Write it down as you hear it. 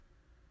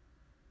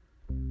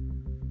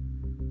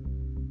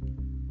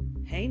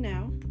Hey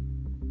now,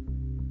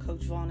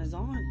 Coach Vaughn is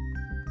on.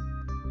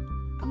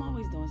 I'm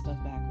always doing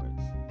stuff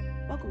backwards.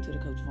 Welcome to the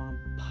Coach Vaughn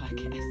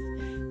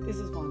podcast. This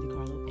is Vaughn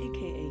DiCarlo,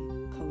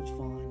 aka Coach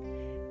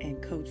Vaughn, and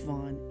Coach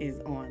Vaughn is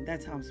on.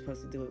 That's how I'm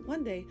supposed to do it.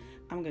 One day,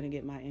 I'm going to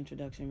get my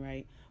introduction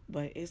right,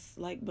 but it's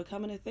like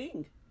becoming a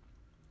thing.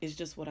 It's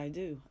just what I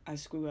do. I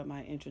screw up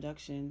my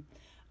introduction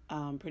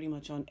pretty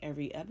much on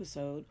every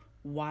episode.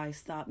 Why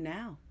stop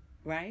now,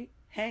 right?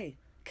 Hey,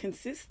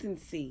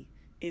 consistency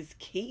is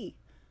key.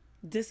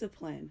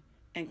 Discipline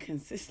and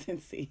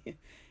consistency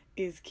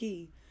is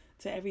key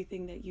to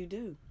everything that you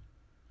do.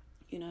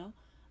 You know,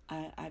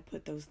 I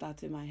put those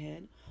thoughts in my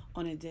head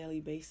on a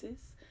daily basis.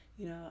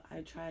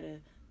 I try to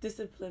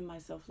discipline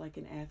myself like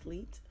an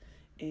athlete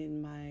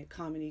in my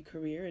comedy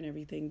career and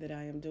everything that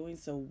I am doing.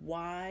 So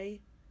why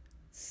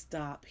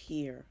stop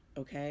here?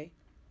 Okay.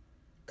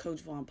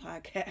 Coach Vaughn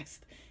podcast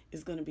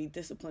is going to be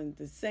disciplined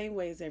the same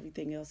way as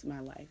everything else in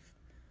my life.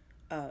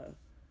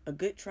 A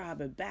good try,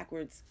 but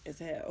backwards as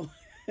hell.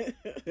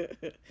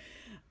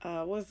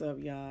 What's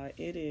up, y'all?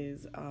 It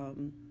is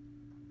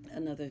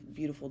another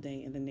beautiful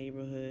day in the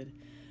neighborhood.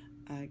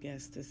 I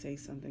guess to say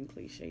something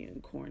cliche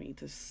and corny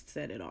to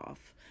set it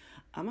off.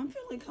 I'm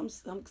feeling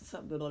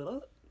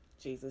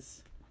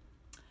Jesus.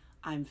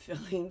 I'm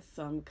feeling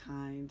some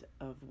kind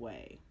of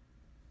way.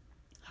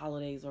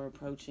 Holidays are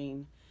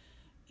approaching.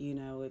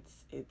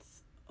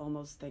 It's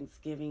almost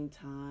Thanksgiving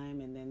time,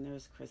 and then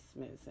there's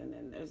Christmas, and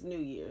then there's New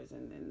Year's,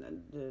 and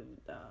then the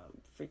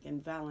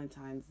freaking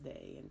Valentine's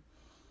Day, and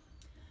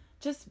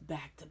just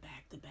back to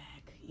back to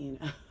back.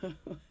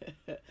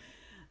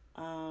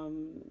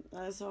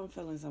 So I'm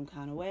feeling some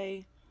kind of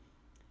way.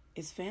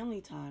 It's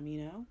family time,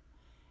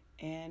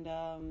 and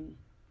I'm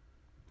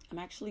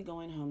actually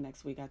going home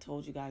next week. I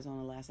told you guys on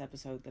the last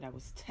episode that I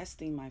was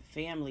testing my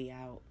family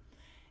out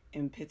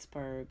in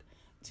Pittsburgh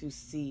to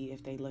see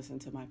if they listen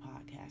to my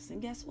podcast.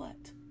 And guess what?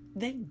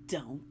 They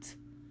don't.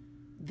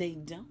 They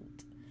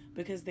don't.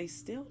 Because they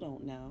still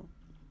don't know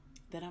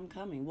that I'm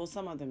coming. Well,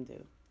 some of them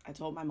do. I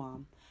told my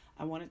mom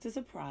I wanted to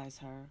surprise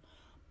her,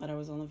 but I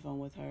was on the phone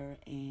with her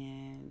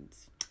and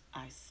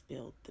I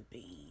spilled the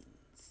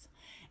beans.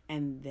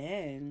 And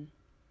then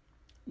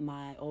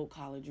my old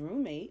college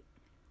roommate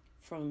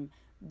from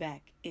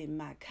back in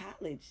my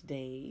college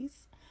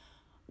days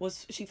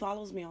she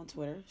follows me on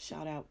Twitter.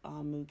 Shout out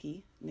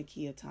Mookie,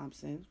 Nakia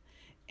Thompson.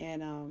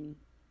 And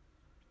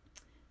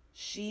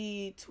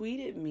she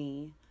tweeted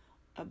me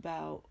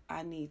about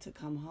I need to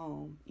come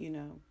home,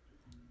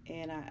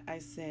 And I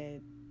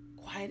said,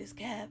 quiet as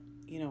kept,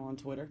 on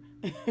Twitter.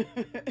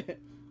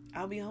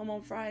 I'll be home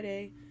on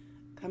Friday.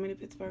 Coming to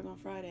Pittsburgh on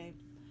Friday.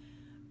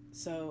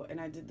 So, and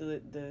I did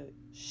the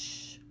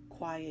shh,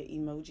 quiet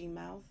emoji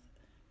mouth.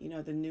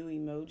 The new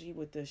emoji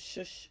with the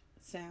shush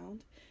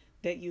sound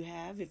that you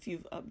have if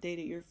you've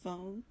updated your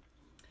phone.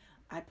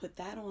 I put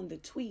that on the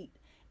tweet,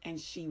 and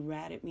she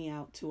ratted me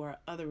out to our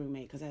other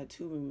roommate, because I had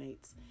two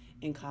roommates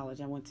in college.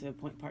 I went to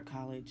Point Park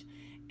College,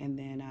 and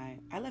then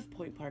I left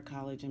Point Park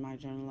College in my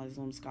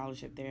journalism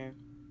scholarship there.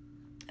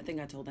 I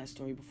think I told that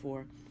story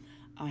before.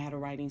 I had a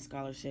writing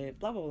scholarship,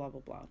 blah, blah, blah,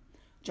 blah, blah.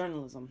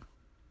 Journalism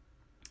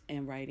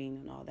and writing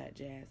and all that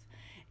jazz.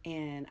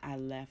 And I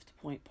left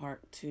Point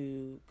Park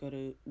to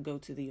go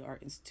to the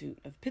Art Institute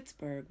of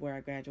Pittsburgh, where I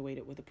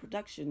graduated with a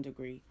production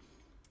degree,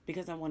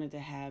 because I wanted to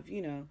have,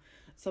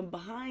 some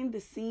behind the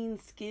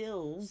scenes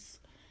skills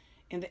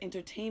in the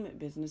entertainment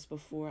business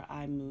before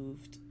I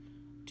moved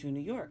to New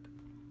York.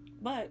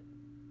 But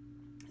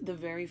the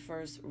very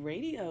first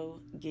radio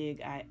gig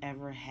I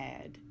ever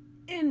had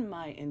in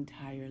my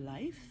entire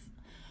life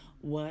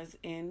was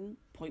in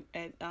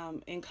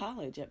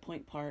college at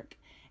Point Park.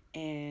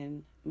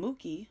 And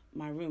Mookie,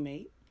 my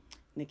roommate,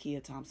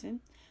 Nakia Thompson,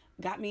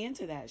 got me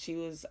into that. She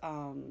was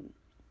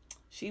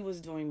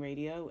doing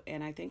radio,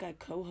 and I think I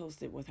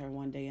co-hosted with her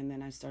one day, and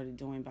then I started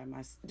doing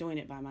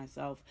it by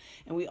myself.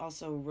 And we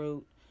also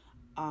wrote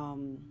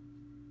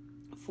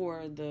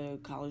for the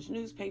college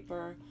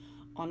newspaper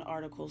on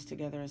articles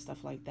together and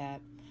stuff like that.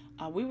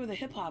 We were the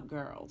hip hop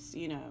girls,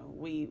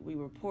 We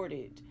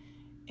reported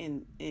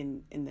in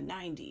the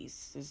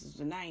 90s. This is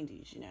the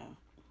 90s,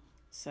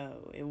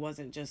 So it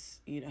wasn't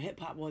just, hip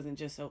hop wasn't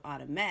just so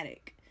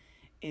automatic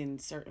in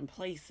certain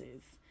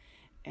places.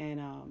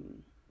 And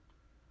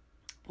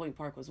Point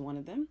Park was one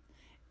of them.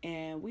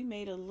 And we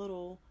made a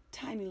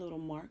tiny little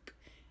mark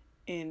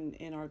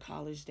in our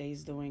college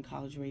days doing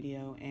college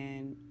radio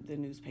and the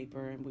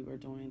newspaper. And we were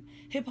doing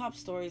hip hop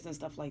stories and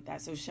stuff like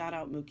that. So shout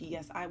out Mookie.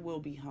 Yes, I will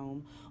be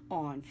home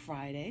on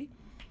Friday.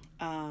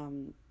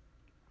 Going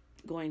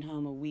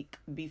home a week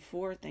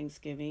before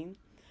Thanksgiving.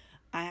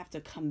 I have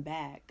to come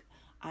back.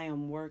 I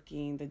am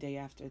working the day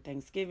after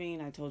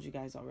Thanksgiving. I told you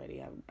guys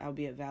already. I'll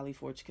be at Valley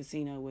Forge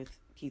Casino with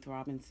Keith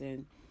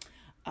Robinson.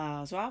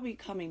 So I'll be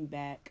coming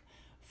back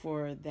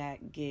for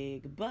that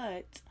gig.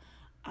 But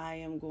I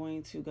am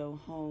going to go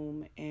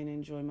home and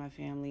enjoy my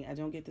family. I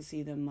don't get to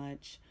see them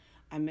much.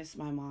 I miss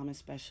my mom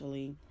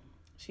especially.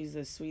 She's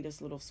the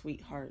sweetest little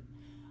sweetheart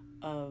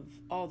of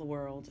all the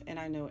world. And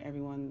I know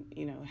everyone,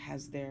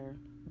 has their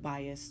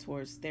bias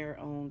towards their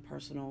own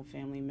personal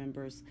family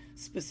members,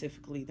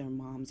 specifically their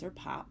moms or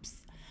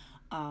pops.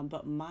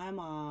 But my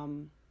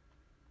mom,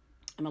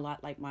 I'm a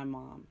lot like my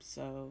mom.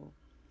 So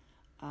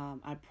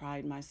I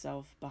pride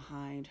myself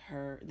behind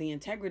her, the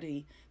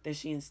integrity that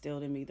she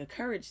instilled in me, the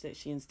courage that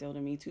she instilled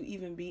in me to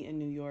even be in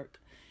New York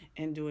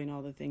and doing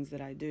all the things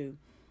that I do.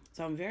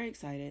 So I'm very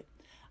excited.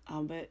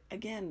 But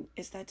again,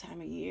 it's that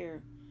time of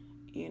year,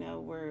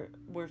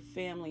 where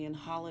family and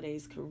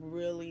holidays could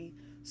really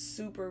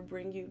super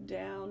bring you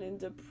down and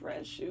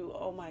depress you.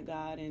 Oh my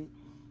God. And,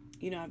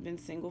 I've been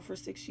single for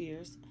 6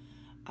 years.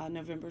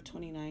 November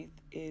 29th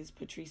is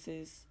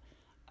Patrice's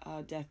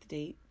death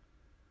date.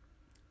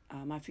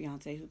 My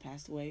fiance, who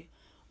passed away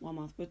 1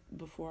 month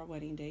before our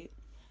wedding date,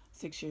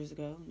 6 years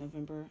ago,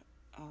 November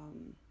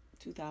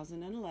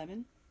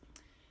 2011.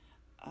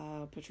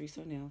 Patrice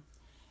O'Neill.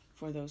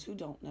 For those who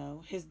don't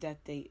know, his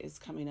death date is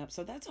coming up,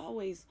 so that's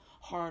always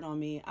hard on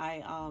me.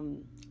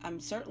 I'm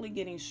certainly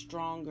getting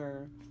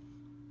stronger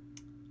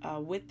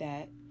with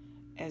that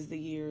as the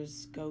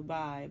years go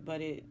by,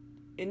 but it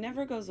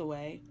never goes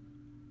away.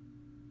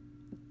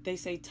 They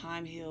say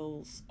time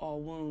heals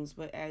all wounds,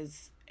 but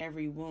as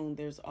every wound,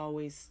 there's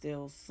always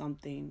still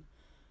something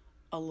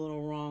a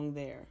little wrong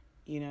there.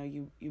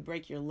 You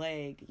break your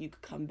leg, you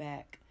could come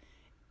back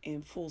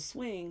in full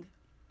swing.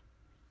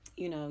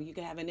 You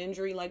could have an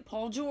injury like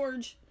Paul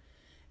George.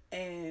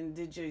 And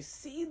did you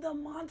see the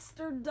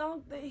monster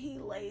dunk that he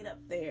laid up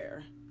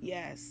there?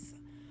 Yes.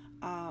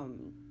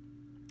 Paul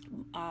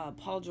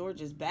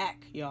George is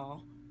back,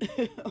 y'all.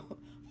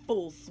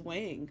 Full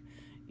swing,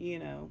 you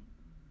know,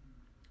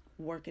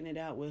 working it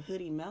out with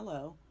Hoodie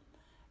Mello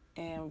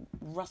and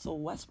Russell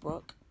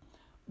Westbrook.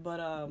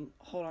 But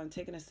hold on,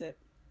 taking a sip.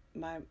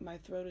 My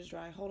throat is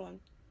dry. Hold on.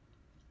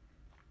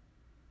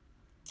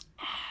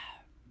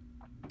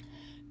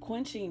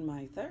 Quenching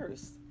my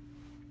thirst.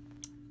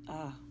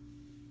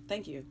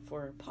 Thank you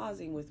for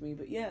pausing with me.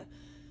 But yeah,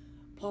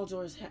 Paul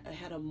George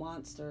had a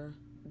monster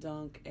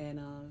dunk,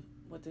 and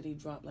what did he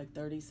drop? Like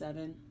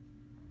 37?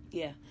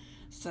 Yeah.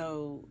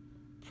 So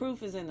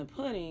proof is in the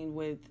pudding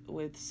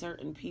with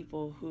certain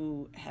people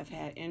who have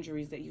had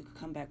injuries that you could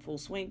come back full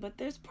swing. But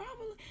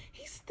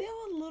he's still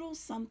a little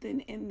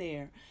something in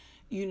there.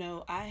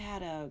 I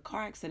had a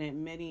car accident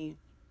many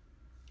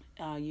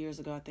years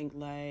ago. I think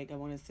I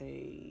want to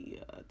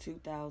say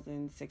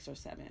 2006 or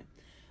 7,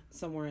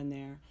 somewhere in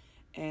there.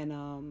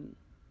 And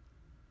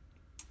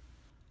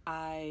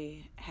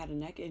I had a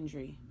neck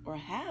injury, or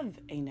have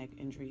a neck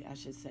injury, I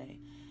should say.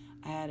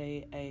 I had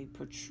a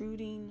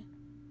protruding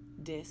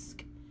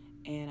disc,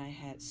 and I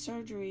had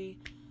surgery.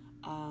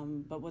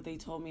 But what they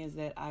told me is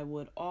that I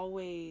would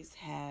always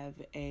have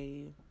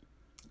a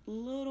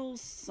little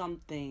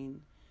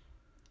something,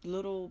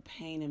 little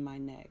pain in my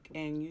neck.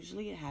 And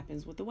usually it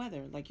happens with the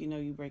weather. Like,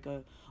 you break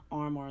a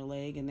arm or a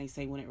leg, and they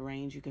say when it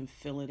rains, you can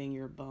feel it in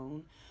your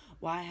bone.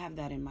 Well, I have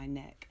that in my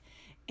neck.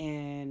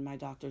 And my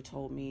doctor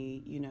told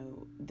me,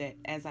 that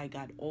as I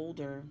got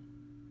older,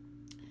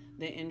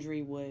 the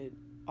injury would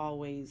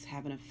always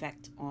have an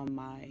effect on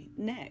my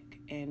neck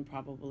and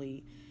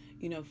probably,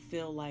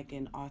 feel like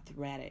an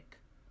arthritic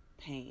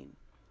pain.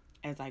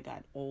 As I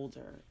got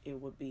older, it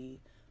would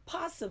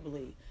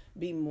possibly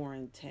be more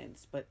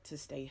intense, but to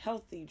stay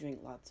healthy,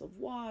 drink lots of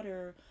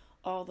water,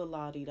 all the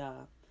la-di-da.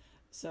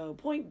 So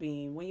point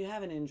being, when you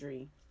have an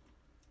injury,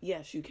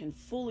 yes, you can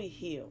fully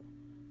heal,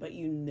 but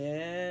you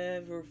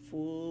never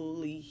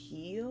fully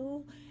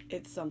heal.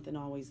 It's something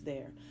always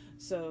there.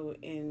 So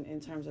in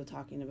terms of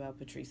talking about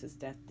Patrice's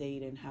death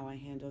date and how I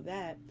handle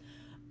that,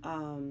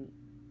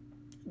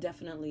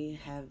 definitely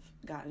have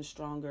gotten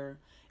stronger,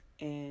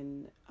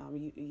 and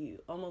you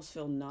almost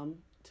feel numb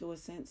to a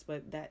sense,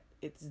 but that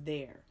it's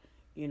there.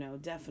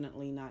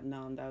 Definitely not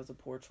numb. That was a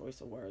poor choice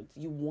of words.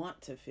 You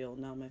want to feel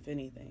numb, if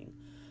anything,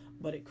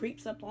 but it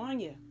creeps up on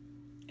you.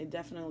 It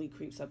definitely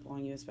creeps up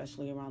on you,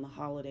 especially around the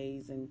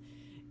holidays, and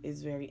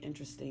is very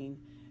interesting,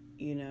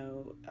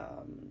 the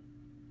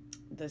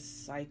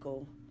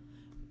cycle,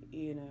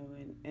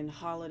 and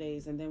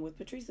holidays. And then with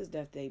Patrice's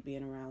death date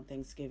being around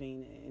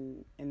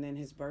Thanksgiving, and then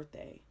his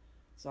birthday.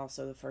 It's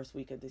also the first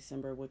week of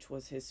December, which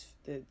was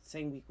the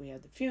same week we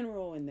had the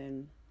funeral, and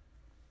then,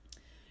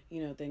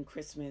 then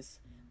Christmas,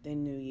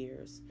 then New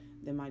Year's.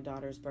 Then my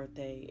daughter's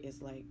birthday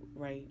is like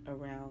right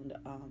around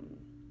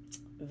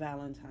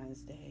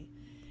Valentine's Day.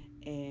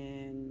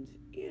 And,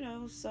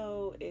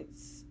 so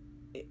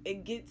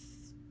it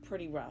gets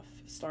pretty rough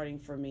starting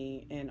for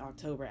me in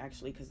October,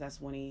 actually, because that's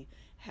when he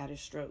had a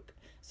stroke.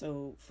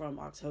 So from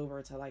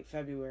October to like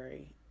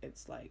February,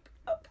 it's like,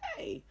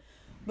 okay.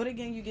 But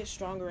again, you get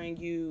stronger, and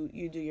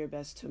you do your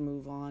best to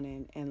move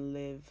on and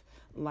live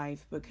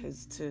life,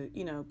 because to,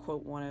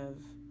 quote one of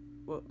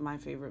my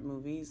favorite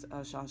movies,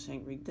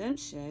 Shawshank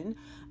Redemption,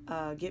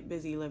 get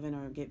busy living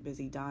or get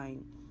busy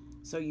dying.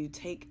 So you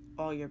take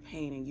all your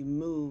pain and you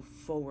move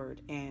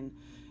forward, and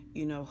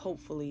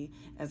hopefully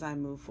as I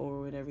move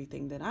forward with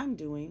everything that I'm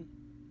doing,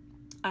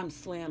 I'm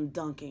slam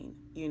dunking,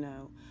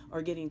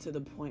 or getting to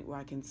the point where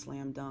I can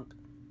slam dunk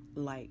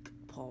like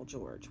Paul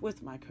George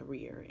with my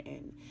career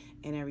and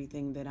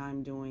everything that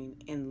I'm doing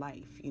in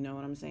life. You know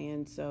what I'm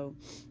saying? So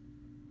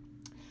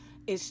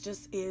it's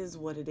just is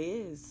what it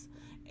is.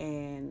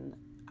 And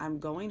I'm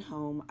going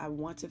home. I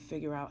want to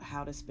figure out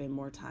how to spend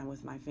more time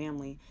with my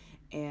family.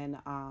 And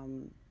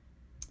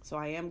so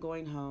I am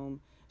going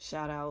home.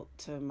 Shout out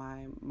to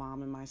my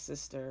mom and my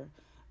sister,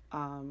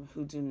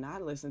 who do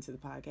not listen to the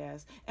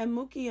podcast, and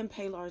Mookie and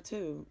Palar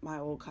too, my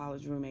old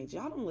college roommates.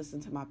 Y'all don't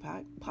listen to my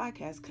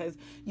podcast because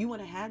you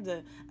would have had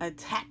to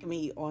attack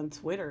me on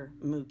Twitter,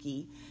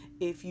 Mookie,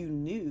 if you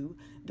knew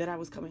that I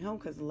was coming home.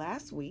 Because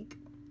last week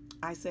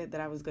I said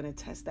that I was going to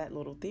test that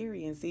little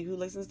theory and see who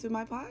listens to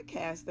my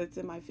podcast that's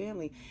in my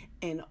family.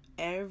 And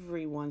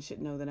everyone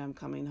should know that I'm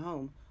coming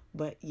home.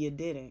 But you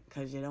didn't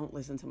because you don't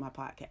listen to my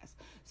podcast.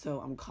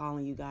 So I'm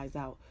calling you guys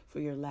out for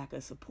your lack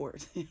of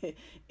support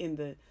in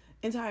the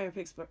entire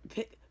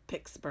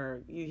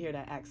Pittsburgh. You hear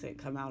that accent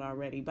come out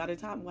already. By the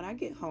time when I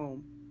get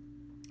home,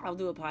 I'll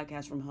do a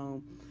podcast from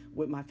home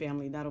with my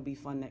family. That'll be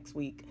fun next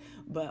week.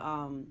 But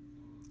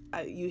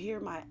you hear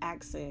my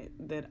accent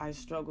that I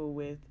struggle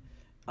with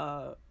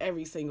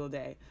every single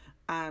day.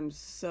 Or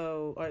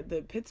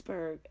the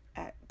Pittsburgh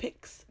at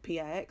Pix,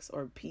 P-I-X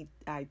or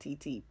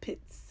P-I-T-T,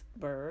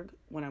 Pittsburgh,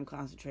 when I'm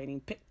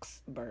concentrating,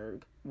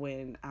 Pittsburgh,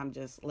 when I'm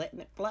just letting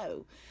it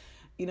flow.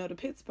 You know, the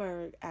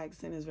Pittsburgh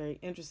accent is very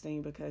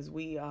interesting because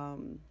we,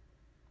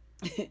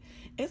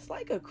 it's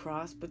like a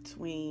cross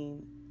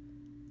between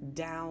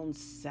down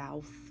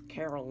South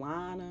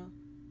Carolina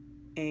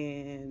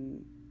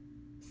and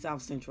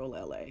South Central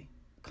LA,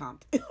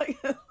 Compton,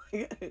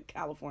 like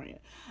California.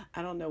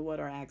 I don't know what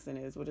our accent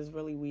is, but it's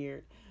really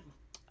weird.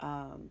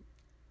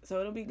 So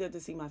it'll be good to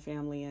see my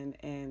family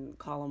and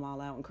call them all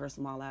out and curse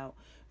them all out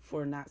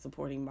for not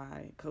supporting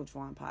my Coach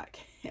Vaughn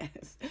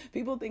podcast.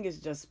 People think it's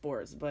just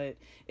sports, but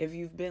if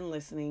you've been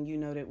listening, you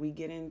know that we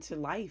get into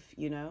life,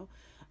 you know.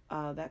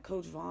 That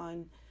Coach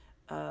Vaughn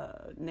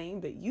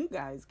name that you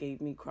guys gave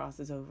me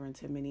crosses over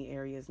into many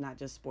areas, not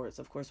just sports.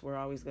 Of course, we're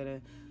always going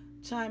to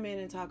chime in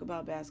and talk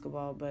about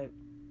basketball, but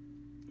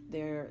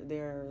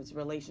there's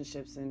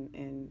relationships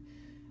and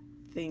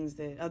things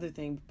that other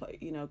things,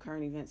 you know,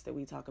 current events that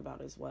we talk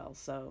about as well.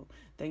 So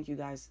thank you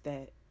guys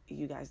that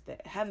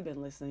have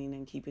been listening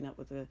and keeping up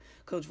with the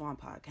Coach Vaughn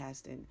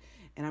podcast. And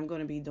I'm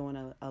going to be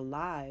doing a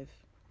live.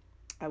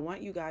 I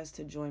want you guys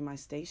to join my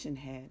station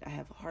head.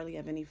 I hardly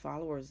have any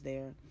followers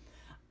there.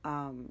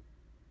 I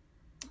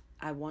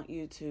want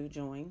you to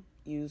join.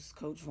 Use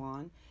Coach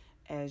Vaughn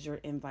as your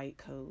invite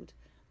code.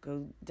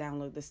 Go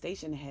download the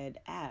Station Head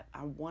app.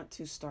 I want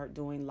to start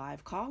doing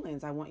live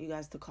call-ins. I want you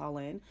guys to call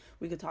in.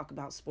 We could talk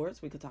about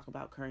sports. We could talk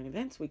about current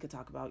events. We could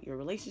talk about your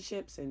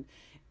relationships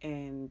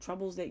and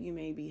troubles that you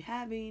may be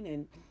having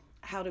and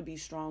how to be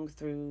strong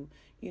through,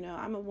 you know,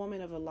 I'm a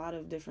woman of a lot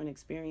of different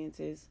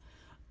experiences.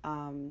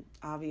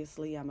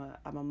 Obviously, I'm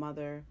a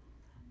mother,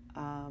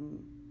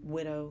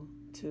 widow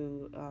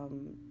to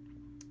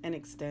an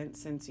extent,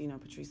 since, you know,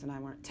 Patrice and I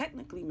weren't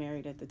technically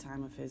married at the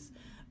time of his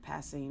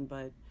passing,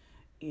 but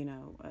you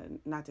know,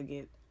 not to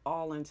get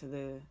all into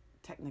the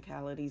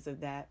technicalities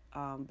of that,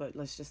 but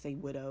let's just say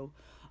widow,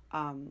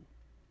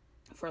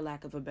 for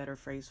lack of a better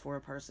phrase, for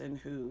a person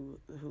who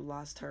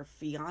lost her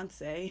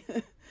fiance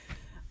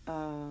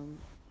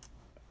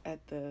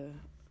at the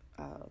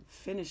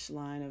finish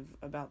line of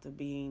about to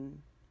being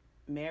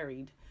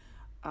married.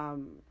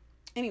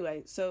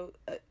 Anyway, so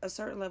a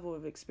certain level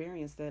of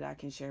experience that I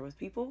can share with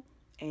people,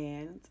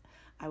 and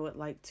I would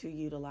like to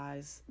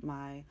utilize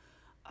my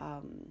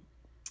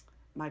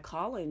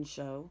call-in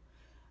show,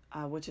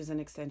 which is an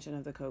extension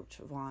of the Coach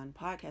Vaughn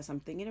podcast. I'm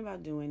thinking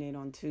about doing it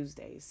on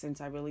Tuesdays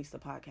since I release the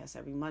podcast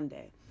every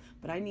Monday.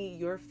 But I need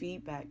your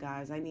feedback,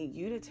 guys. I need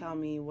you to tell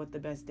me what the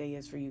best day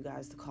is for you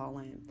guys to call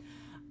in.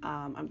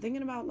 I'm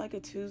thinking about like a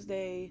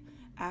Tuesday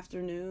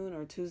afternoon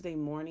or Tuesday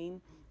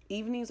morning.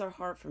 Evenings are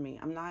hard for me.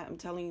 I'm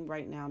telling you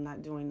right now, I'm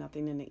not doing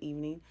nothing in the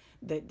evening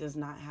that does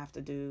not have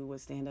to do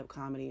with stand-up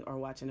comedy or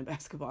watching a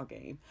basketball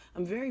game.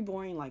 I'm very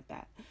boring like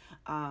that.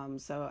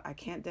 So I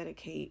can't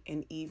dedicate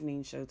an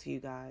evening show to you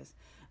guys,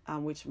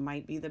 which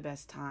might be the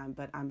best time,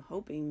 but I'm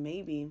hoping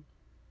maybe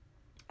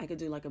I could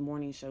do like a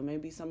morning show.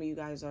 Maybe some of you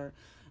guys are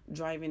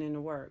driving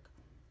into work,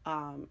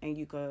 and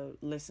you could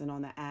listen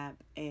on the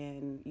app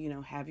and, you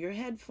know, have your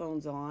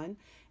headphones on,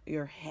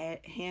 your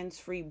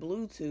hands-free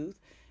Bluetooth,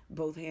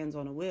 both hands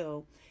on a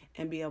wheel,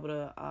 and be able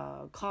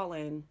to call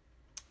in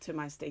to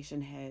my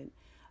station head.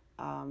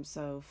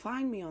 So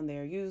find me on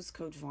there. Use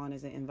Coach Vaughn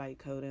as an invite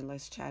code and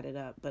let's chat it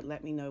up. But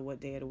let me know what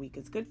day of the week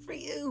is good for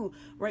you.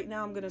 Right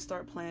now, I'm going to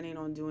start planning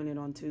on doing it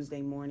on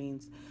Tuesday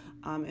mornings.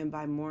 And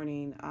by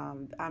morning,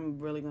 I'm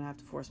really going to have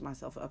to force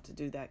myself up to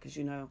do that because,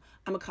 you know,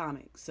 I'm a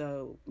comic.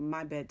 So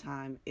my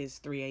bedtime is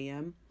 3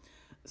 a.m.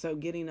 So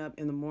getting up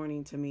in the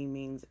morning to me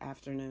means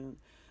afternoon.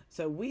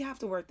 So we have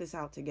to work this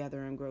out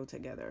together and grow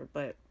together.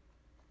 But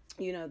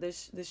you know,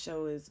 this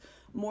show is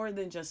more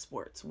than just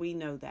sports. We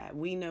know that.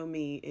 We know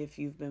me if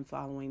you've been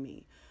following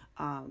me.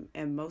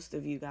 And most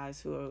of you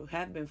guys who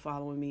have been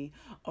following me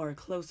are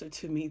closer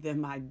to me than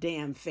my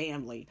damn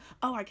family.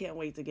 Oh, I can't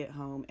wait to get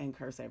home and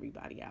curse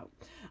everybody out.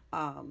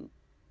 Um,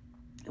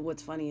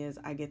 what's funny is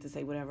I get to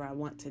say whatever I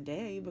want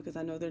today because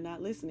I know they're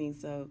not listening.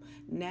 So,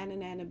 nana,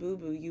 nana, boo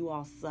boo, you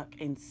all suck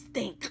and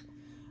stink.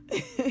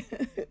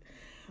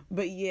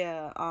 But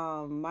yeah,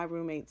 my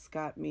roommates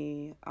got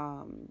me.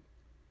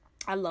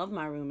 I love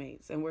my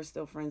roommates, and we're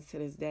still friends to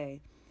this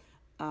day.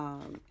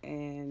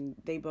 And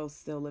they both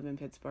still live in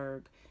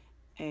Pittsburgh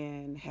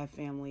and have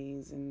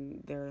families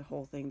and their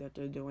whole thing that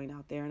they're doing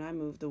out there. And I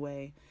moved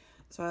away,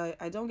 so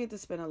I don't get to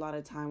spend a lot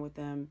of time with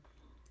them.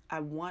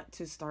 I want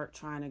to start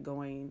try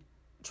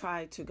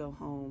to go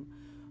home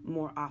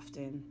more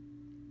often.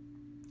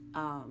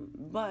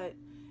 But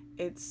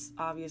it's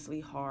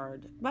obviously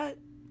hard. But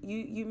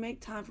you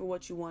make time for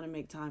what you want to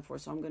make time for.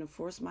 So I'm going to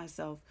force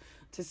myself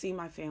to see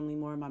my family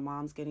more. My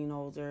mom's getting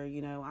older.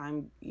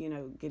 I'm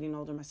getting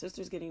older. My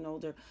sister's getting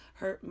older.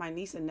 My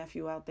niece and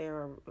nephew out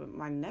there.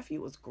 My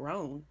nephew was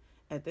grown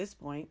at this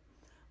point.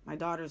 My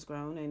daughter's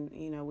grown,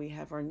 and we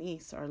have our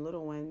niece, our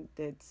little one,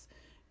 that's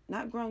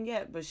not grown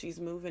yet, but she's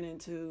moving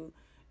into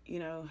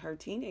her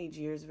teenage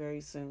years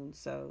very soon.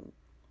 So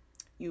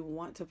you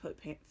want to put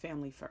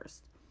family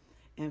first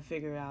and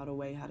figure out a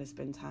way how to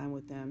spend time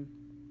with them.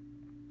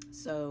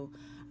 So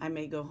I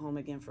may go home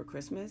again for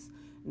Christmas.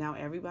 Now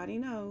everybody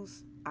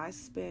knows I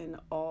spend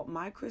all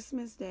my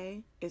Christmas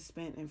day is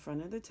spent in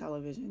front of the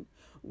television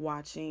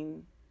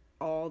watching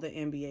all the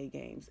NBA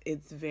games.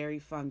 It's very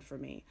fun for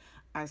me.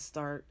 I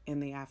start in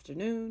the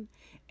afternoon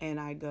and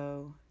I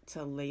go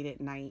till late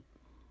at night,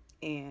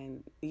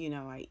 and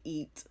I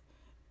eat.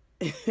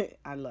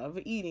 I love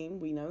eating,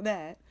 we know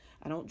that.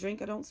 I don't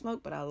drink, I don't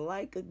smoke, but I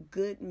like a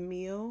good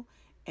meal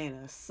and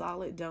a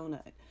solid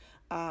donut.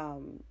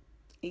 Um,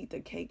 Eat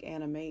the cake,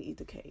 anime, eat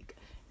the cake.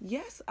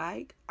 Yes,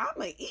 I'ma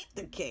eat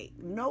the cake.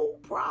 No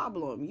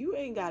problem. You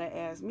ain't gotta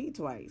ask me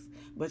twice,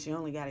 but you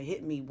only gotta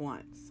hit me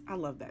once. I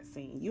love that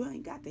scene. You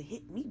ain't got to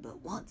hit me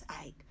but once,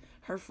 Ike.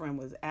 Her friend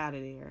was out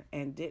of there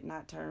and did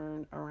not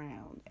turn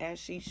around as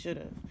she should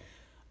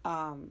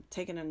have.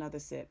 Taking another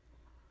sip.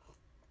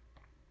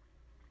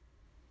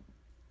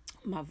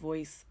 My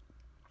voice,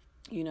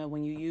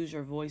 when you use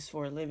your voice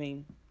for a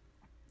living,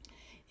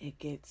 it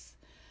gets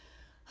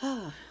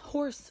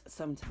hoarse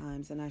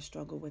sometimes, and I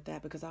struggle with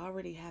that because I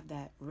already have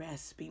that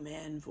raspy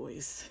man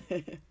voice.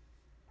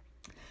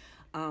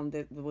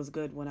 That was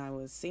good when I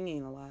was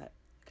singing a lot,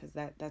 because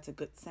that's a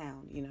good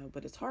sound,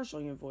 but it's harsh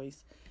on your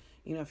voice,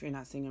 if you're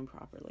not singing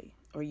properly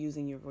or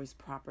using your voice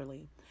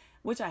properly,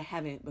 which I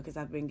haven't, because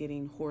I've been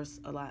getting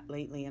hoarse a lot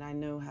lately, and I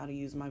know how to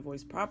use my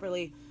voice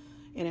properly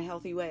in a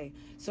healthy way.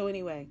 So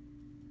anyway,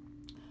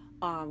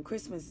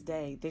 Christmas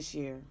Day this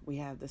year, we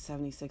have the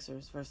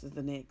 76ers versus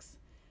the Knicks,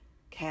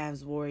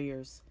 Cavs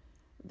Warriors,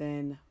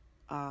 then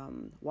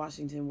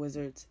Washington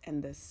Wizards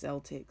and the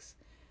Celtics,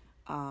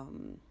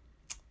 um,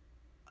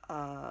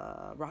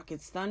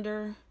 Rockets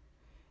Thunder,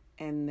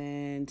 and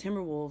then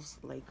Timberwolves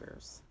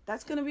Lakers.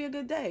 That's gonna be a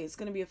good day. It's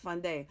gonna be a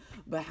fun day.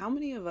 But how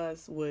many of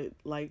us would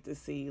like to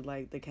see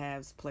like the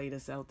Cavs play the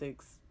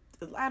Celtics?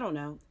 I don't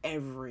know,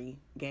 every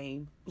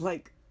game,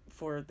 like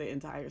for the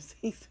entire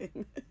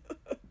season.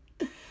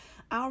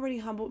 I already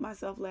humbled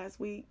myself last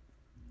week.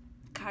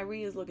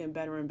 Kyrie is looking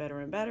better and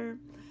better and better.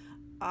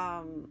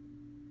 Um,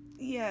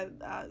 yeah.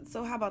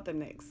 So how about the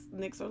Knicks?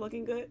 Knicks are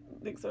looking good.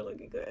 Knicks are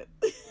looking good.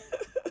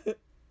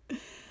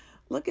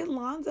 Look at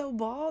Lonzo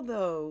Ball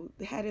though.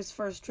 Had his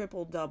first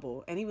triple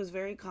double, and he was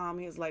very calm.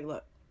 He was like,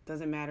 "Look,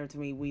 doesn't matter to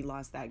me. We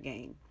lost that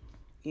game."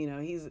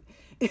 He's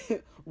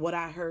what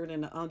I heard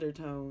in the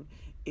undertone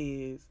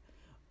is,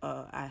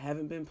 I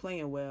haven't been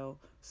playing well,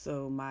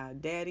 so my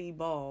daddy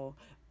Ball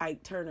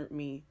Ike Turnered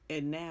me,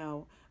 and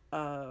now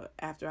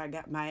after I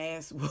got my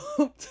ass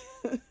whooped,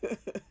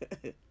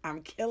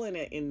 I'm killing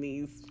it in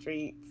these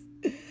streets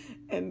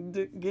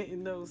and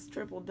getting those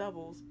triple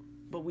doubles,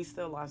 but we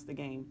still lost the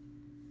game.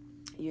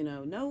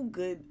 No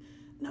good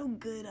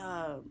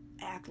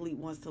athlete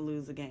wants to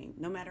lose a game,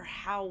 no matter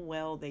how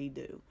well they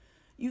do.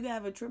 You gotta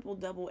have a triple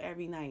double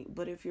every night,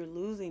 but if you're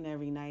losing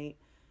every night,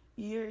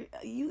 you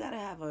gotta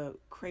have a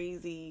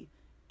crazy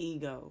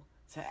ego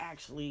to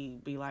actually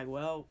be like,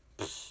 well,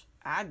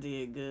 I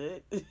did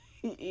good.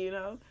 you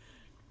know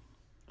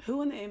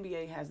who in the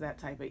NBA has that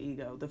type of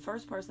ego? The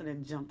first person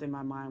that jumped in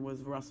my mind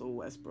was Russell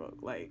Westbrook.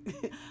 Like,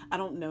 I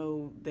don't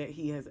know that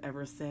he has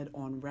ever said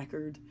on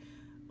record,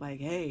 like,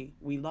 hey,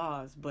 we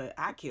lost, but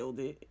I killed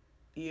it.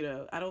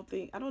 I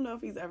don't know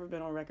if he's ever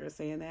been on record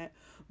saying that,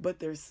 but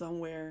there's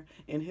somewhere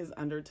in his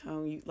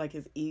undertone, like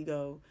his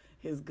ego,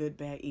 his good,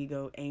 bad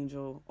ego,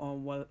 Angel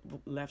on what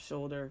left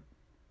shoulder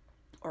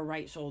or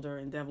right shoulder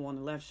and Devil on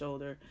the left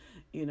shoulder,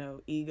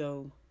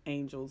 ego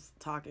angels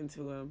talking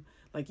to him.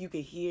 Like you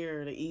could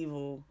hear the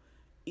evil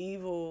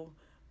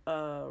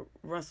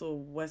Russell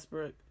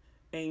Westbrook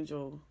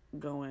angel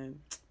going,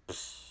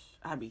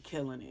 I be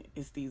killing it.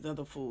 It's these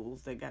other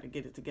fools that got to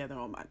get it together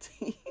on my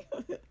team.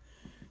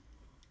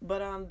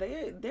 But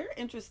they're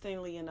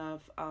interestingly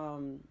enough,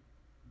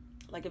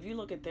 like if you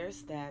look at their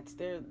stats,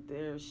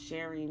 they're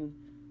sharing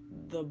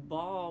the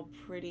ball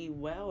pretty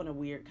well in a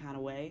weird kind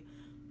of way.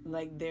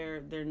 Like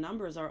their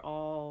numbers are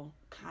all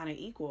kind of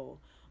equal.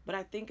 But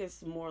I think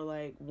it's more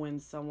like when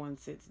someone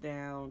sits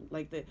down,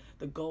 like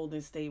the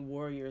Golden State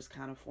Warriors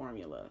kind of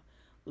formula.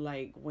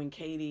 Like when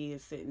KD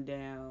is sitting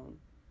down,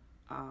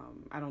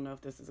 I don't know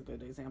if this is a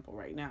good example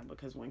right now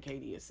because when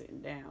KD is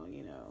sitting down,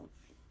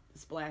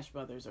 Splash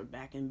Brothers are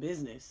back in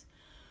business.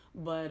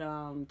 But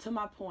to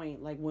my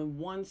point, like when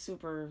one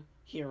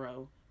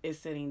superhero is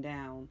sitting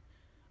down,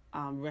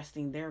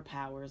 resting their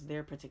powers,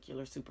 their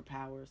particular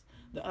superpowers,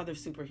 the other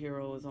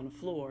superhero is on the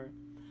floor,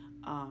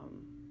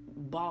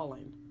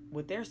 balling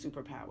with their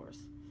superpowers.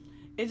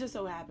 It just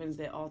so happens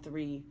that all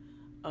three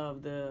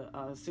of the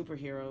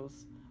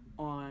superheroes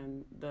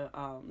on the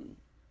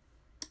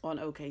on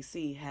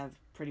OKC have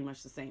pretty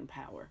much the same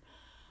power.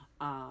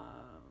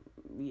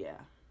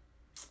 Yeah,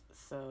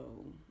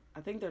 so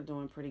I think they're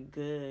doing pretty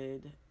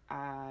good.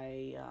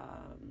 I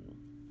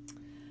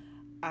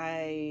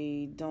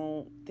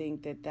don't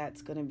think that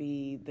that's going to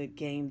be the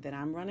game that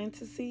I'm running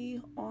to see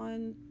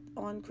on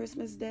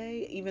Christmas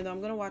Day. Even though I'm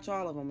going to watch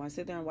all of them, I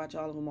sit there and watch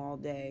all of them all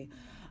day.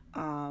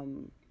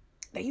 Um,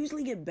 they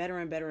usually get better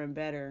and better and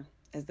better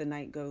as the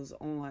night goes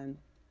on.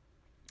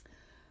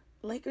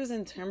 Lakers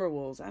and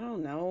Timberwolves. I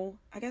don't know.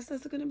 I guess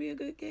that's going to be a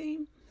good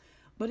game.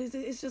 But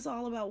it's just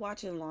all about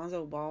watching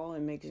Lonzo Ball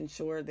and making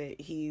sure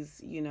that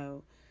he's,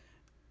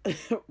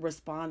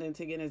 responding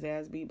to getting his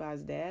ass beat by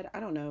his dad. I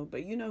don't know.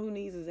 But you know who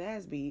needs his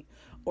ass beat?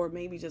 Or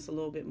maybe just a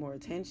little bit more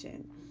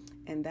attention.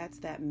 And that's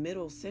that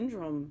middle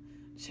syndrome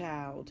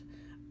child.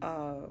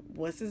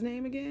 What's his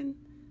name again?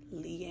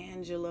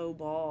 LiAngelo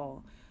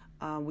Ball.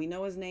 We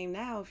know his name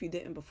now if you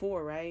didn't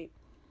before, right?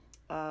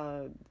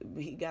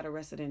 He got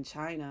arrested in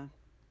China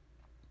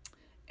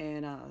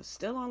and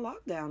still on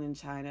lockdown in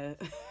China,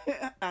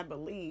 I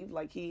believe.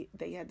 Like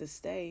they had to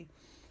stay.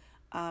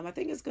 I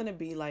think it's gonna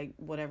be like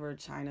whatever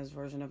China's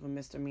version of a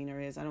misdemeanor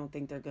is. I don't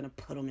think they're gonna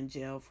put him in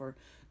jail for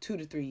 2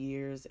 to 3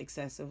 years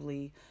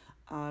excessively.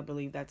 I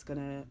believe that's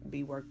gonna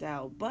be worked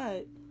out,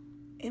 but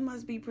it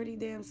must be pretty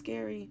damn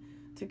scary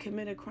to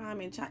commit a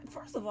crime in China.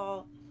 First of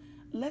all,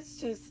 let's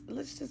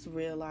just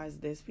realize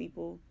this,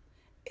 people.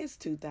 It's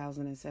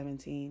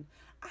 2017.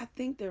 I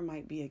think there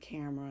might be a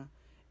camera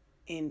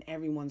in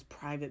everyone's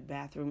private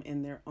bathroom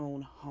in their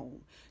own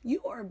home.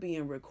 You are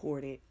being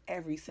recorded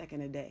every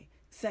second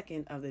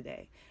of the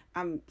day.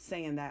 I'm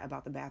saying that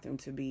about the bathroom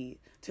to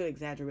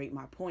exaggerate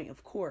my point,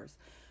 of course,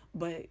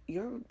 but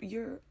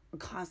you're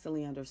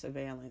constantly under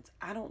surveillance.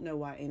 I don't know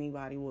why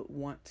anybody would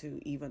want to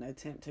even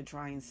attempt to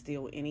try and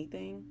steal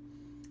anything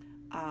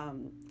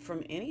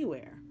from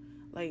anywhere.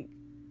 Like,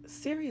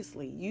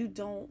 seriously, you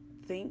don't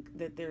think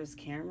that there's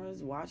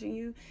cameras watching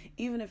you,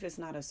 even if it's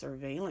not a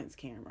surveillance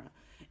camera.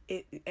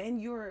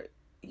 And you're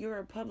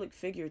a public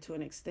figure to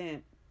an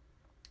extent.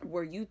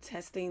 Were you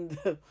testing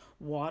the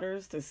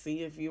waters to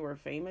see if you were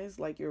famous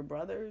like your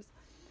brothers?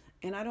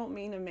 And I don't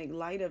mean to make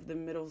light of the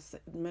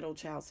middle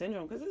child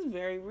syndrome because it's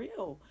very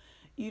real.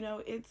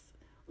 It's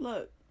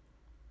look.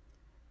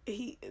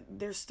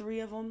 There's three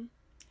of them.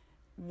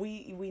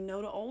 We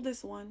know the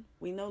oldest one.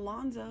 We know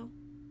Lonzo.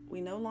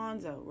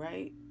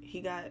 Right? He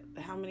got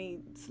how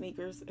many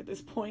sneakers at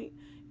this point?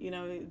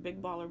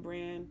 Big baller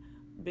brand,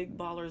 big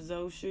baller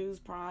Zoe shoes,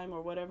 Prime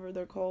or whatever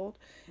they're called.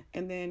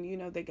 And then,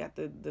 they got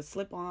the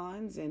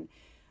slip-ons and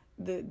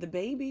the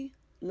baby,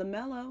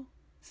 LaMelo,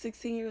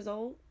 16 years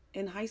old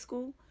in high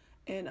school.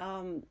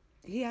 And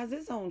he has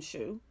his own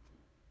shoe.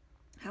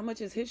 How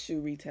much is his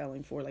shoe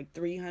retailing for? Like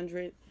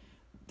 300,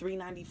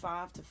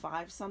 395 to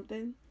 5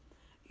 something.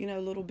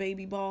 Little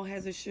baby ball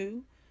has a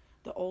shoe.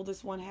 The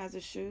oldest one has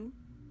a shoe.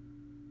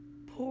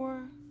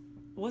 Poor,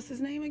 what's his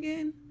name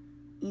again?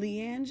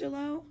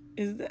 LiAngelo?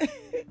 Is that?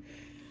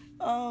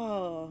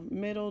 Oh,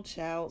 middle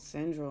child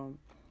syndrome,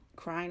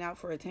 crying out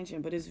for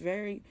attention. But it's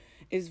very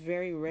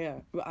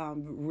rare,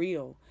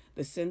 real.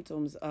 The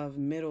symptoms of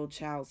middle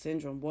child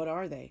syndrome. What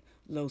are they?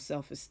 Low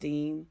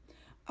self-esteem.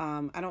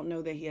 I don't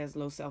know that he has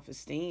low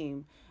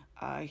self-esteem.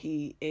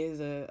 He is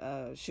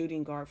a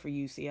shooting guard for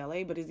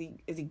UCLA, but is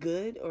he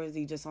good or is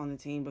he just on the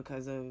team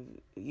because of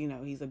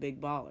he's a big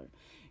baller?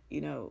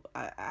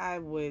 I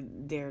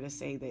would dare to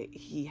say that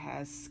he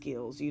has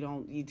skills.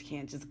 You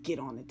can't just get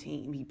on the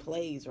team. He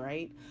plays,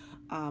 right?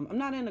 I'm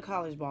not into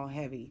college ball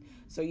heavy,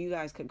 so you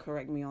guys could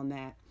correct me on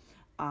that.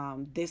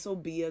 This will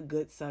be a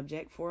good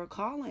subject for a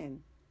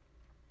call-in.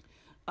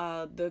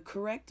 The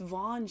correct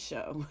Vaughn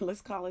show.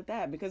 Let's call it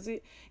that because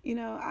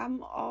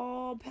I'm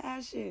all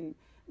passion,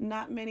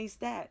 not many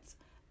stats,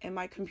 and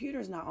my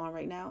computer's not on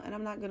right now, and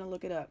I'm not gonna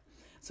look it up.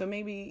 So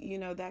maybe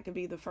that could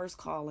be the first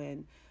call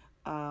in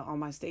on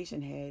my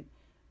station head.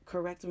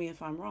 Correct me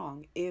if I'm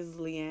wrong. Is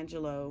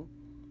LiAngelo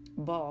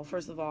Ball,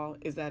 first of all,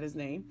 is that his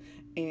name?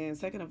 And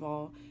second of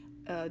all,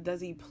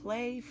 does he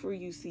play for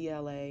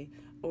UCLA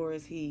or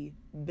is he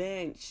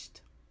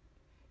benched?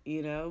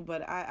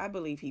 But I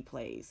believe he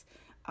plays.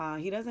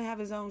 He doesn't have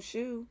his own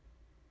shoe.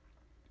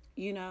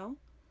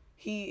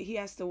 He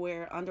has to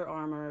wear Under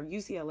Armour.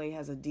 UCLA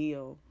has a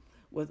deal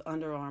with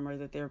Under Armour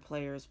that their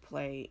players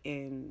play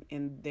in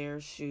their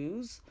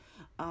shoes.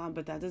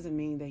 But that doesn't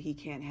mean that he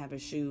can't have a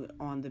shoe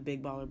on the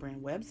Big Baller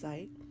Brand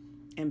website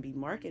and be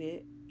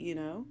marketed,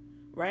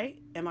 right?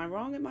 Am I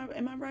wrong? Am I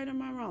right?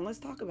 Am I wrong? Let's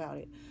talk about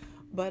it.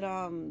 But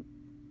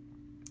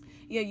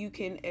yeah, you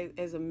can,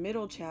 as a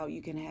middle child,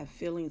 you can have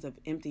feelings of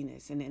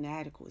emptiness and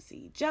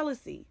inadequacy,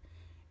 jealousy,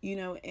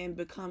 and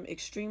become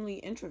extremely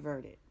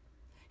introverted.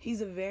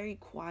 He's a very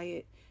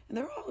quiet, and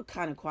they're all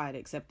kind of quiet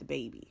except the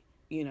baby.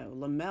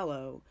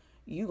 LaMelo,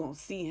 you gonna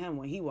see him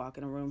when he walk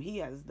in a room. He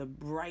has the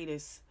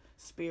brightest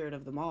spirit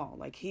of them all.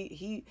 Like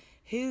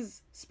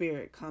his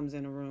spirit comes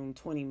in a room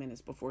 20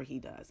 minutes before he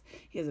does.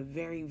 He has a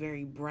very,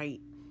 very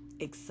bright,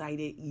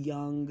 excited,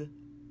 young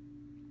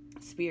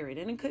spirit.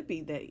 And it could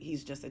be that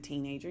he's just a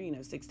teenager,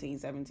 16,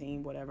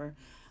 17, whatever.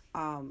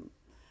 Um,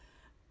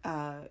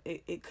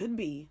 it could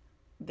be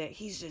that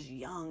he's just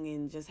young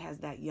and just has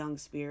that young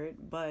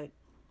spirit, but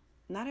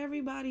not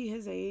everybody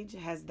his age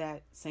has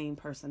that same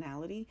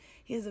personality.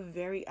 He has a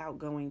very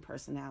outgoing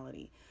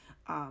personality.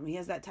 He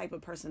has that type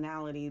of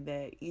personality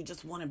that you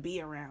just want to be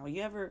around.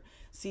 You ever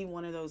see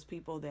one of those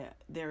people that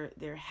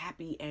their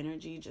happy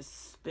energy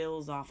just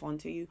spills off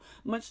onto you,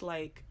 much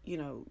like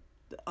the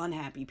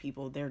unhappy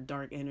people, their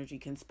dark energy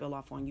can spill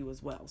off on you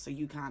as well. So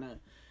you kind of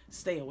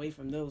stay away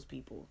from those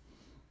people.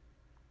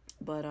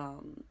 But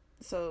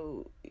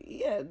so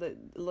yeah, the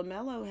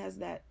LaMelo has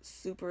that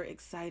super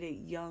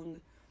excited young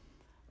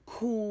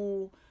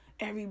cool,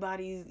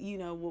 everybody's,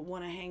 would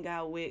want to hang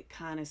out with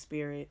kind of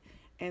spirit.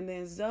 And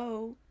then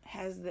Zoe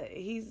has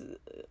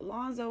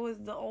Lonzo is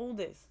the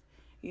oldest.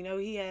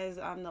 He has,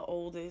 I'm the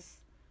oldest,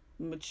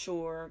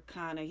 mature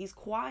kind of, he's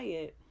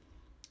quiet,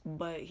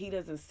 but he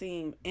doesn't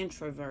seem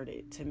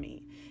introverted to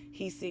me.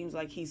 He seems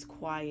like he's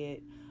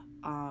quiet,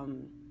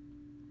 in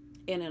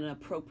an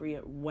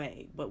appropriate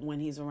way. But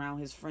when he's around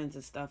his friends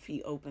and stuff,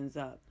 he opens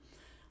up.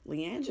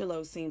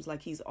 LiAngelo seems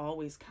like he's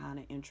always kind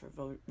of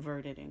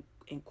introverted and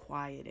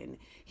quiet, and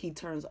he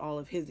turns all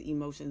of his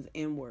emotions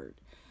inward,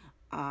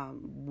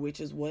 which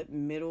is what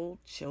middle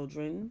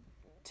children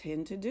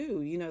tend to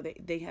do.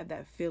 They have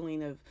that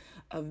feeling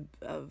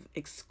of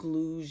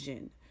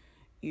exclusion,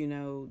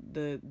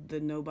 the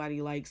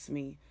nobody likes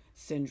me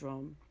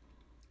syndrome,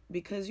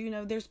 because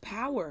there's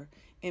power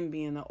in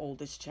being the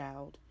oldest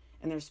child,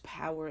 and there's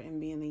power in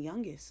being the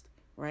youngest,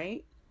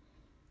 right?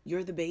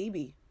 You're the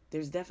baby.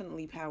 There's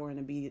definitely power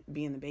in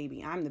being the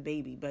baby. I'm the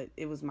baby, but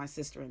it was my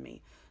sister and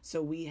me.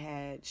 So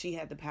she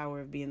had the power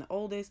of being the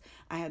oldest.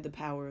 I had the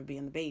power of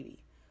being the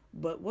baby.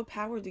 But what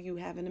power do you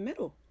have in the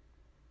middle?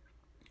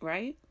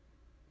 Right?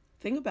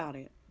 Think about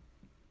it.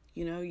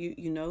 You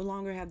no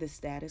longer have the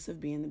status of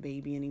being the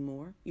baby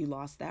anymore. You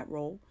lost that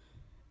role.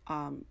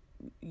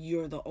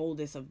 You're the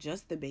oldest of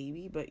just the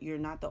baby, but you're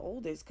not the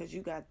oldest because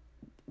you got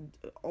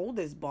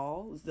oldest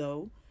ball,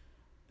 Zoe,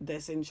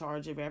 that's in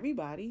charge of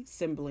everybody,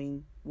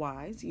 sibling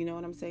wise. You know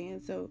what I'm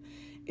saying? So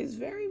it's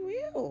very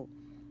real.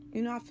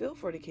 I feel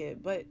for the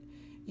kid, but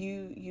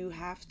you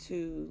have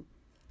to,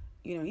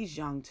 he's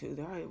young too.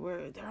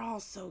 They're all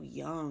so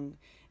young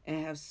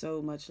and have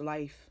so much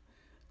life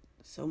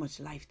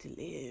to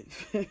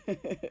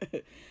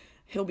live.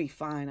 He'll be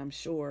fine, I'm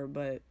sure,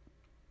 but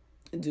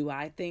do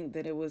I think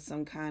that it was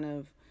some kind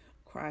of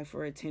cry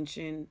for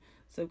attention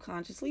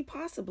subconsciously?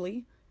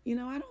 Possibly. I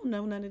don't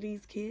know none of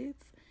these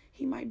kids.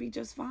 He might be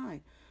just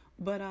fine.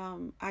 But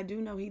I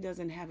do know he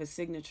doesn't have a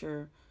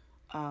signature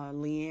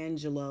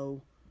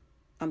LiAngelo.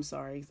 I'm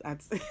sorry. I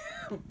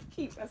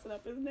keep messing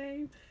up his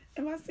name.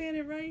 Am I saying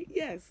it right?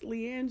 Yes,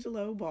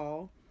 LiAngelo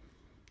Ball.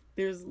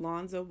 There's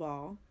Lonzo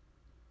Ball,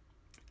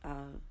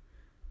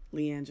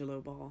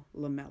 LiAngelo Ball,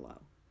 LaMelo,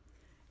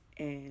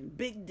 and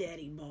Big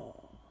Daddy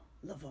Ball,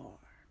 LaVar.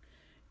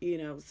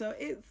 So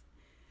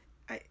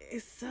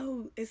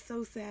it's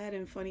so sad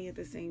and funny at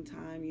the same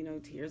time.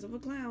 Tears of a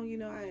clown.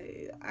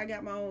 I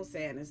got my own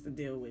sadness to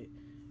deal with.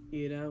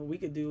 We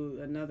could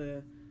do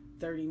another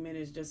 30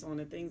 minutes just on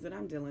the things that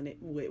I'm dealing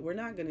with. We're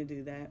not gonna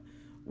do that.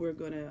 We're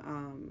gonna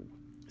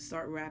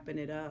start wrapping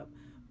it up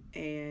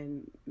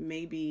and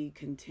maybe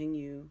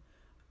continue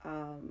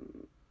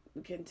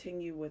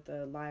with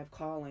a live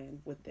call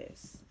in with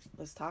this.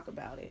 Let's talk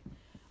about it.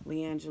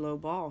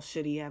 LiAngelo Ball,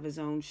 should he have his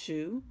own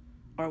shoe?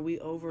 Are we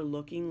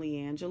overlooking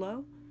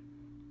LiAngelo?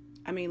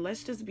 I mean,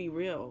 let's just be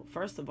real.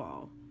 First of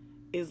all,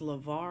 is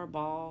LaVar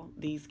Ball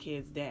these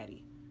kids'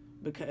 daddy?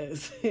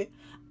 Because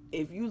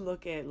if you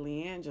look at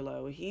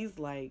LiAngelo, he's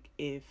like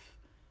if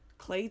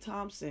Klay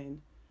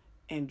Thompson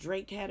and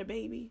Drake had a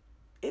baby,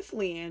 it's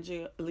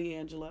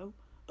LiAngelo.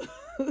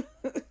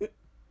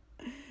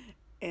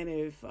 And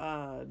if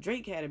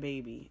Drake had a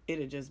baby,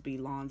 it'd just be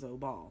Lonzo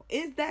Ball.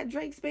 Is that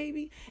Drake's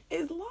baby?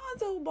 Is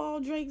Lonzo Ball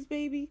Drake's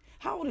baby?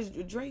 How old is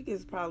Drake?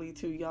 Is probably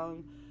too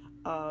young.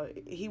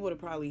 He would have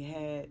probably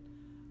had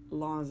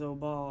Lonzo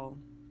Ball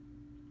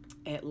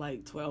at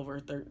like 12 or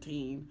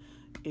 13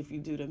 if you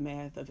do the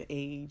math of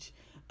age.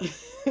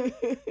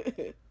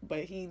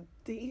 But he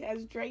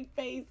has Drake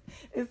face.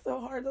 It's so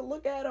hard to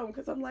look at him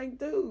because I'm like,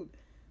 dude,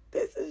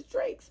 this is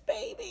Drake's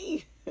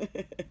baby.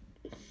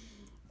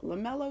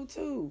 LaMelo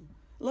too.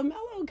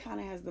 LaMelo kind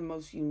of has the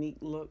most unique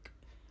look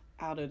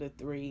out of the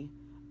three.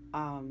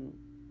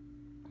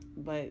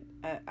 but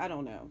I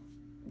don't know.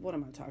 What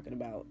am I talking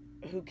about?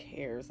 Who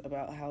cares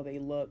about how they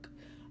look?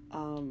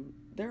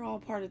 They're all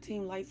part of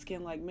Team Light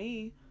Skin like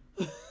me.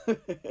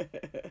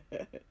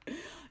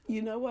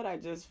 You know what? I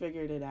just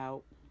figured it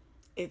out.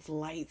 It's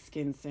light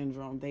skin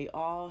syndrome. They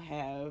all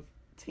have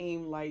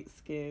Team Light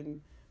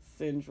Skin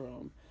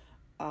syndrome.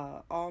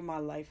 All my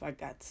life, I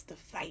got to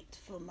fight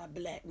for my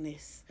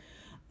blackness.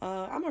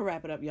 I'm gonna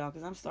wrap it up, y'all,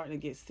 because I'm starting to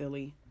get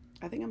silly.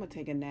 I think I'm gonna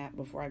take a nap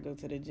before I go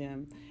to the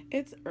gym.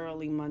 It's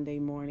early Monday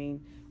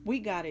morning. We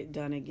got it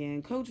done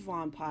again. Coach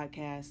Vaughn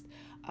Podcast,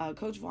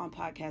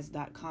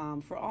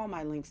 CoachVaughnPodcast.com for all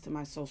my links to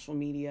my social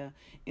media,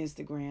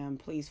 Instagram.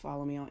 Please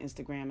follow me on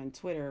Instagram and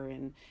Twitter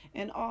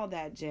and all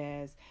that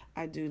jazz.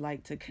 I do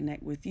like to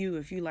connect with you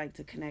if you like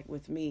to connect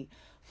with me.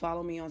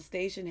 Follow me on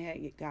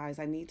Stationhead, guys.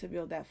 I need to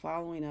build that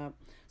following up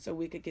so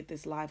we could get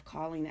this live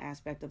calling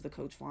aspect of the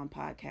Coach Vaughn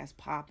Podcast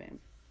popping.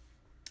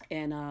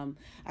 And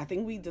I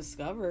think we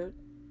discovered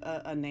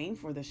a name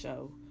for the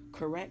show.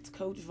 Correct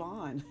Coach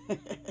Vaughn.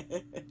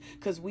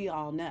 Because we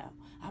all know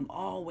I'm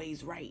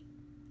always right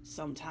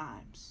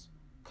sometimes.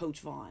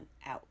 Coach Vaughn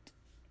out.